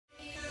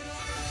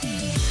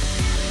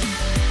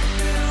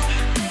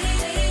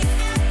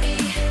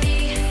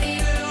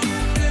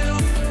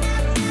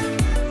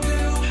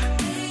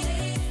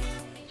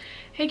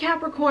Hey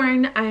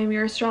Capricorn, I am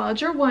your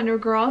astrologer Wonder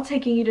Girl,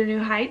 taking you to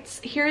new heights.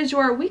 Here is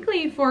your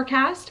weekly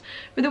forecast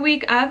for the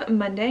week of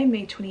Monday,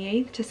 May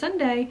 28th to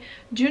Sunday,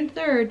 June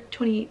 3rd,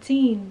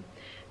 2018.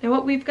 Now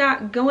what we've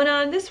got going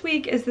on this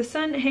week is the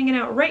sun hanging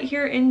out right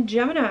here in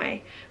Gemini,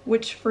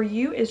 which for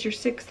you is your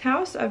 6th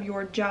house of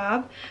your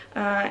job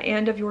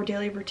and of your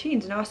daily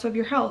routines and also of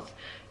your health.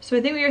 So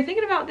I think what you're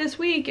thinking about this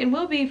week and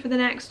will be for the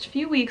next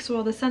few weeks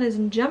while the sun is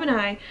in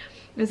Gemini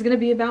is going to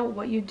be about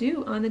what you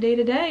do on the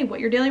day-to-day, what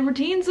your daily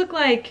routines look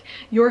like,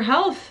 your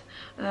health,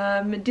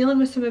 dealing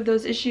with some of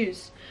those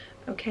issues.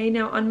 Okay,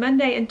 now on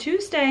Monday and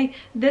Tuesday,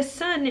 this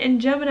sun in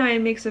Gemini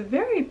makes a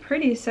very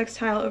pretty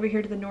sextile over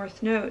here to the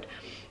North Node.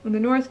 And the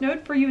North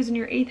Node for you is in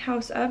your 8th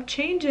house of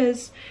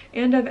changes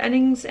and of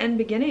endings and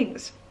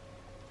beginnings.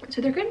 So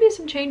there could be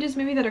some changes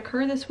maybe that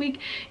occur this week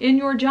in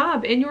your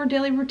job, in your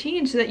daily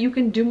routine, so that you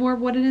can do more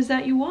of what it is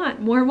that you want,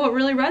 more of what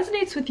really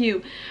resonates with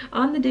you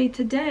on the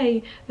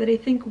day-to-day that I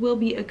think will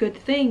be a good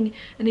thing.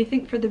 And I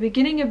think for the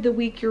beginning of the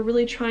week, you're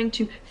really trying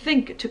to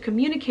think, to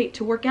communicate,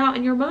 to work out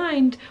in your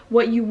mind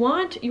what you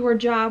want your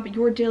job,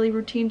 your daily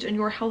routines, and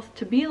your health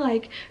to be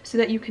like, so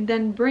that you can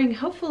then bring,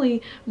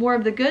 hopefully, more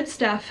of the good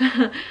stuff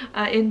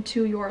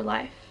into your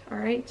life, all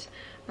right?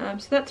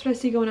 So that's what I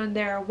see going on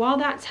there. While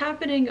that's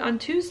happening on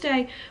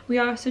Tuesday, we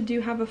also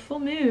do have a full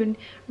moon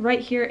right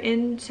here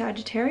in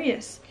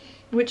Sagittarius,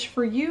 which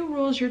for you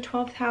rules your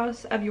 12th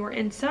house of your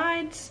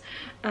insides,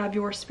 of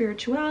your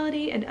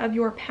spirituality, and of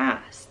your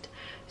past.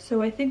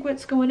 So I think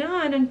what's going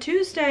on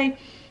Tuesday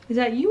is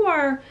that you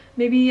are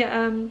maybe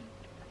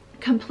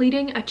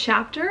completing a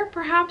chapter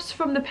perhaps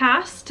from the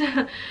past.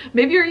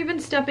 Maybe you're even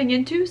stepping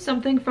into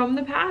something from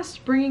the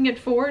past, bringing it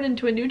forward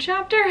into a new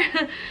chapter.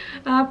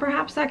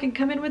 Perhaps that can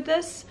come in with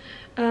this.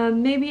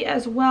 Maybe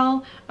as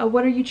well,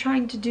 what are you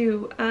trying to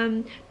do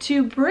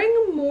to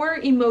bring more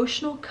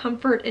emotional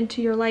comfort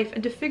into your life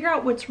and to figure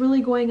out what's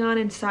really going on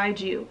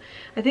inside you.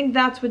 I think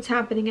that's what's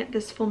happening at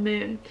this full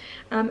moon.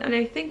 And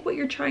I think what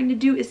you're trying to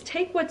do is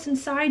take what's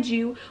inside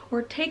you,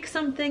 or take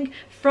something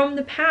from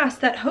the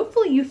past that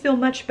hopefully you feel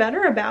much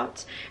better about,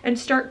 and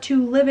start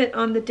to live it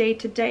on the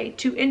day-to-day,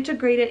 to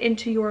integrate it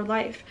into your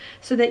life,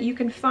 so that you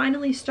can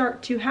finally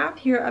start to have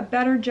here a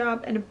better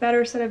job and a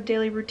better set of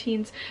daily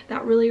routines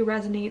that really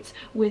resonates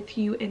with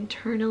you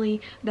internally,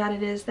 that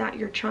it is that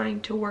you're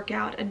trying to work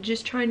out, and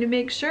just trying to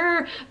make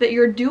sure that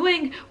you're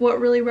doing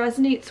what really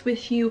resonates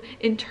with you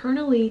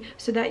internally,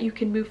 so that you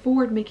can move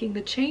forward making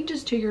the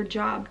changes to your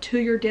job, to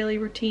your daily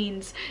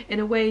routines in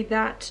a way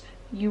that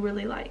you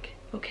really like.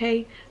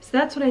 Okay, so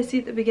that's what I see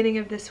at the beginning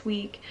of this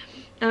week.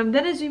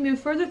 Then as we move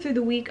further through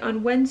the week,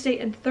 on Wednesday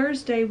and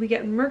Thursday, we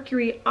get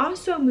Mercury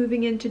also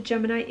moving into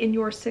Gemini in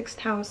your 6th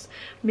house,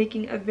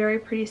 making a very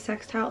pretty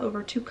sextile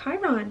over to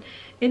Chiron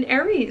in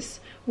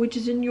Aries, which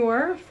is in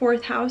your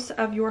 4th house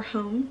of your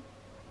home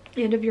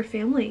and of your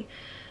family.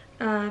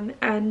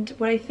 And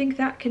what I think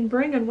that can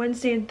bring on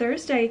Wednesday and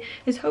Thursday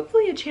is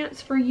hopefully a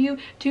chance for you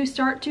to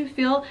start to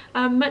feel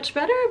much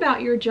better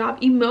about your job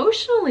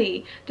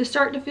emotionally, to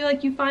start to feel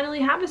like you finally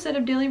have a set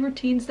of daily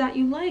routines that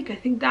you like. I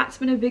think that's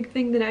been a big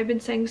thing that I've been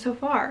saying so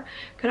far.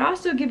 Could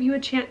also give you a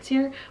chance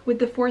here with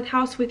the 4th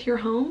house with your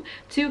home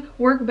to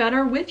work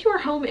better with your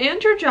home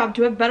and your job,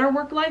 to have better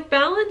work-life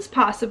balance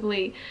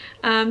possibly,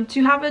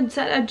 to have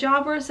a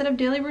job or a set of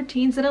daily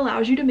routines that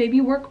allows you to maybe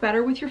work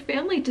better with your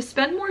family, to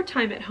spend more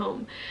time at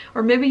home.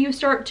 Or maybe you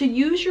start to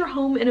use your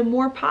home in a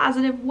more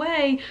positive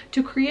way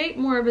to create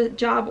more of a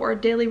job or a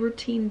daily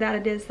routine that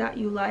it is that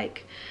you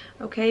like.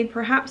 Okay,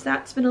 perhaps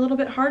that's been a little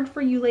bit hard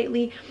for you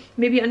lately,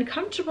 maybe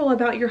uncomfortable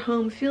about your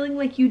home, feeling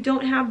like you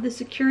don't have the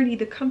security,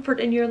 the comfort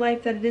in your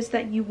life that it is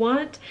that you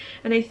want.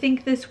 And I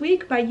think this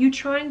week, by you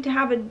trying to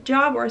have a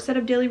job or a set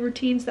of daily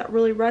routines that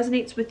really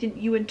resonates with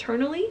you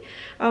internally,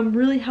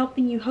 really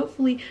helping you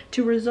hopefully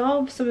to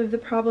resolve some of the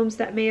problems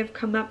that may have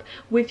come up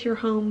with your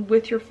home,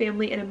 with your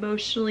family, and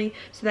emotionally,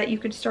 so that you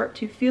can start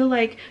to feel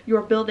like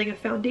you're building a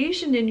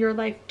foundation in your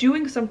life,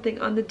 doing something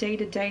on the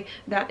day-to-day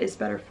that is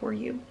better for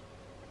you.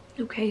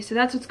 Okay, so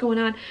that's what's going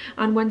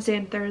on Wednesday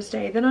and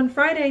Thursday. Then on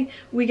Friday,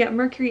 we get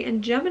Mercury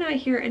and Gemini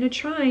here in a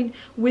trine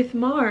with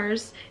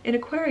Mars in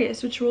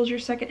Aquarius, which rules your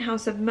 2nd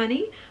house of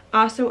money,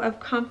 also of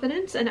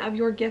confidence, and of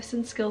your gifts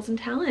and skills and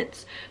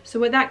talents. So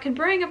what that could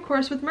bring, of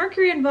course, with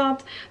Mercury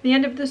involved, the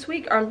end of this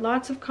week are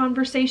lots of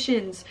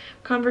conversations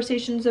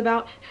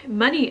about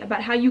money,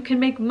 about how you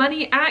can make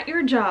money at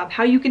your job,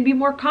 how you can be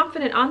more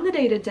confident on the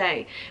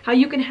day-to-day, how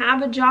you can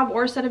have a job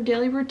or a set of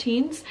daily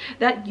routines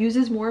that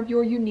uses more of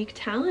your unique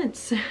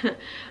talents,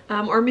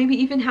 or maybe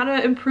even how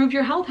to improve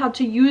your health, how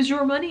to use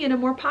your money in a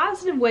more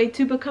positive way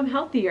to become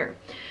healthier.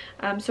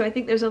 So I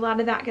think there's a lot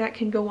of that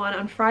can go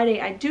on Friday.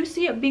 I do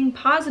see it being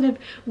positive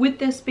with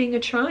this being a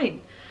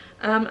trine.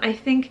 I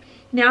think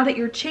now that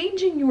you're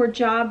changing your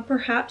job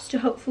perhaps to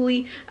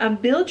hopefully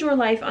build your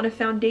life on a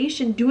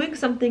foundation, doing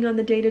something on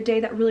the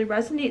day-to-day that really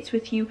resonates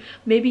with you,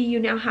 maybe you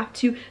now have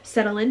to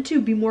settle into,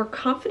 be more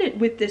confident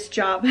with this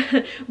job,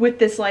 with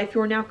this life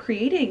you're now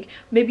creating.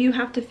 Maybe you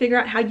have to figure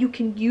out how you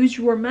can use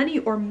your money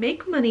or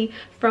make money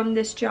from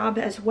this job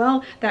as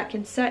well that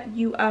can set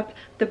you up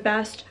the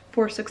best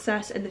for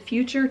success in the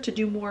future, to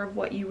do more of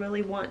what you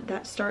really want,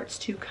 that starts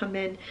to come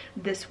in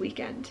this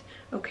weekend.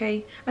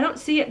 Okay, I don't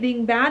see it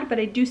being bad, but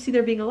I do see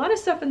there being a lot of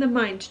stuff in the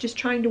mind just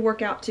trying to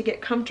work out to get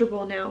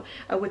comfortable now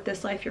with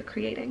this life you're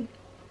creating.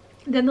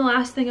 Then the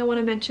last thing I want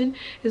to mention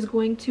is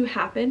going to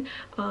happen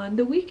on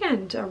the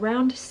weekend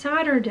around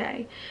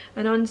Saturday.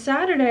 And on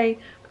Saturday,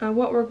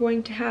 what we're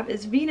going to have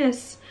is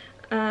Venus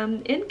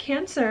in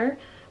Cancer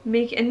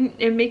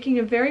making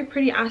a very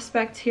pretty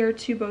aspect here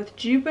to both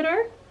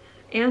Jupiter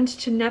and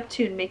to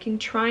Neptune, making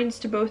trines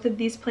to both of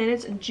these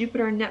planets, and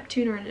Jupiter and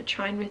Neptune are in a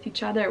trine with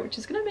each other, which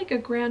is going to make a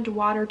grand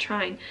water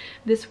trine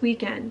this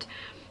weekend.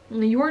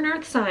 You're an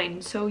earth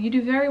sign, so you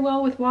do very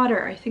well with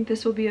water. I think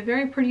this will be a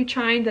very pretty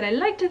trine that I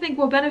like to think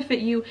will benefit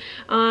you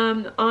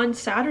on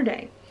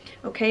Saturday.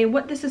 Okay,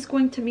 what this is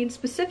going to mean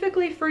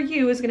specifically for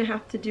you is going to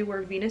have to do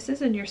where Venus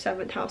is in your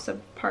 7th house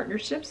of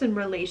partnerships and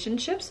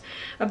relationships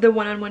of the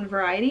one-on-one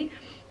variety.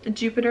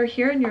 Jupiter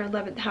here in your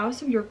 11th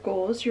house of your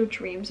goals, your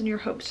dreams, and your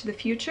hopes for the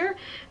future,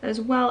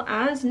 as well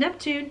as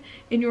Neptune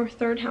in your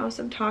 3rd house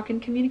of talk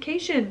and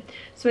communication.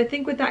 So I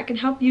think what that can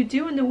help you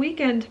do in the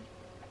weekend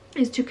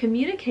is to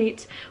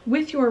communicate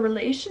with your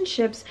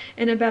relationships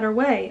in a better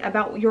way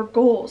about your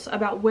goals,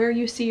 about where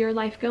you see your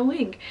life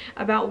going,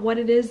 about what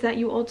it is that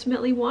you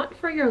ultimately want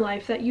for your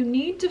life, that you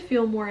need to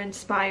feel more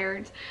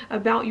inspired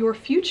about your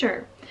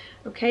future.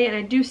 Okay, and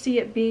I do see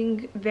it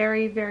being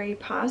very, very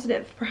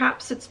positive.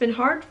 Perhaps it's been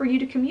hard for you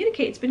to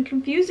communicate. It's been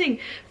confusing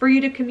for you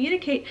to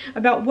communicate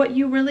about what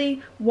you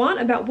really want,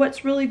 about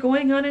what's really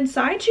going on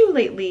inside you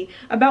lately,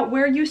 about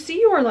where you see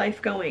your life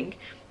going.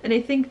 And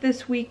I think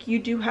this week you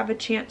do have a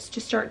chance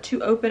to start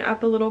to open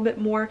up a little bit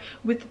more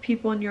with the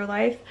people in your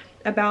life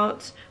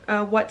about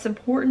what's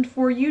important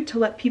for you, to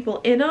let people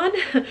in on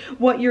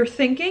what you're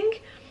thinking.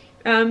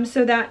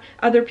 So that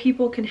other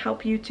people can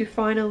help you to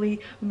finally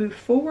move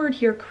forward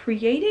here,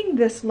 creating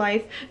this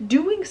life,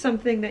 doing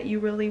something that you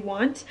really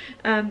want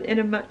in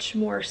a much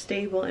more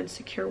stable and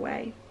secure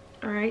way.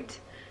 All right,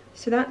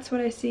 so that's what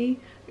I see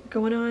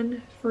going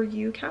on for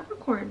you,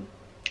 Capricorn.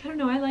 I don't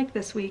know, I like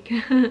this week.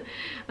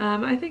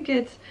 I think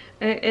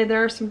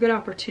there are some good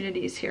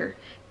opportunities here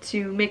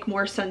to make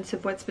more sense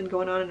of what's been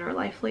going on in our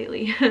life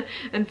lately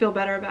and feel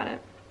better about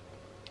it.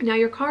 Now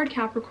your card,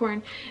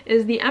 Capricorn,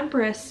 is the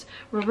Empress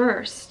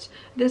reversed.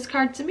 This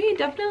card to me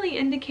definitely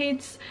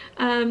indicates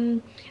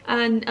a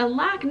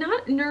lack,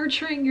 not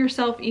nurturing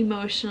yourself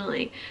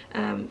emotionally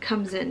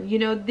comes in. You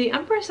know, the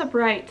Empress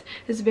upright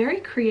is very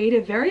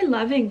creative, very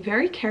loving,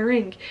 very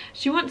caring.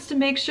 She wants to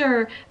make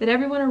sure that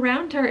everyone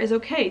around her is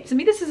okay. To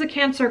me, this is a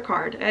Cancer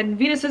card, and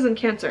Venus is in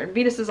Cancer, and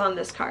Venus is on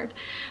this card.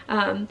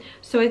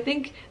 So I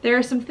think there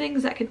are some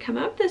things that could come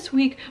up this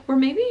week where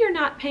maybe you're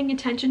not paying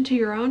attention to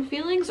your own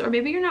feelings, or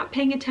maybe you're not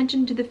paying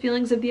attention to the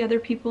feelings of the other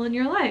people in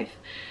your life.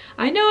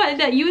 I know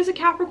that you as a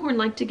Capricorn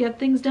like to get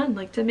things done,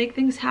 like to make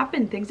things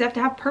happen. Things have to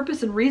have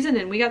purpose and reason,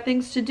 and we got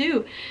things to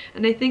do.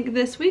 And I think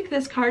this week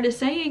this card is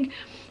saying,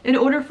 in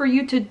order for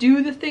you to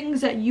do the things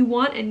that you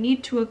want and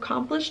need to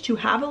accomplish, to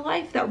have a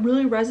life that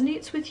really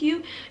resonates with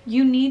you,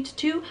 you need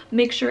to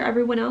make sure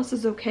everyone else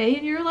is okay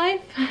in your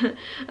life,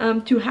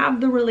 to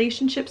have the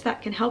relationships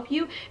that can help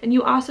you. And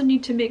you also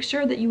need to make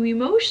sure that you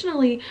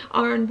emotionally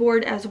are on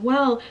board as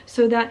well,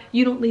 so that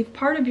you don't leave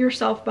part of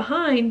yourself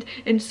behind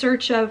in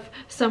search of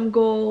some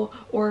goal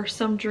or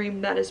some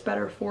dream that is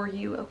better for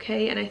you,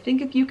 okay? And I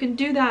think if you can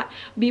do that,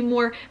 be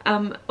more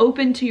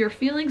open to your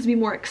feelings, be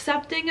more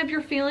accepting of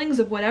your feelings,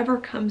 of whatever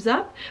comes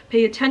up,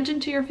 pay attention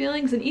to your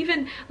feelings, and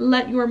even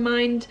let your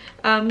mind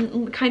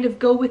kind of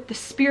go with the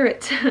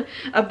spirit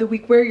of the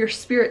week, where your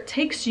spirit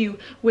takes you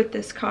with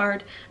this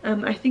card.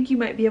 I think you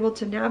might be able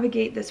to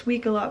navigate this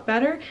week a lot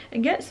better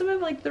and get some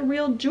of like the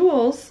real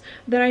jewels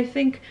that I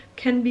think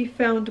can be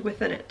found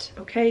within it.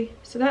 Okay,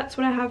 so that's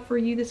what I have for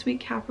you this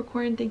week,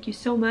 Capricorn. Thank you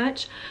so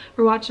much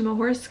for watching my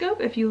horoscope.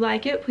 If you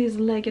like it, please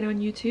like it on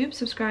YouTube,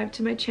 subscribe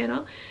to my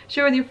channel,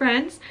 share with your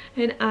friends,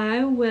 and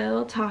I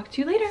will talk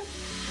to you later.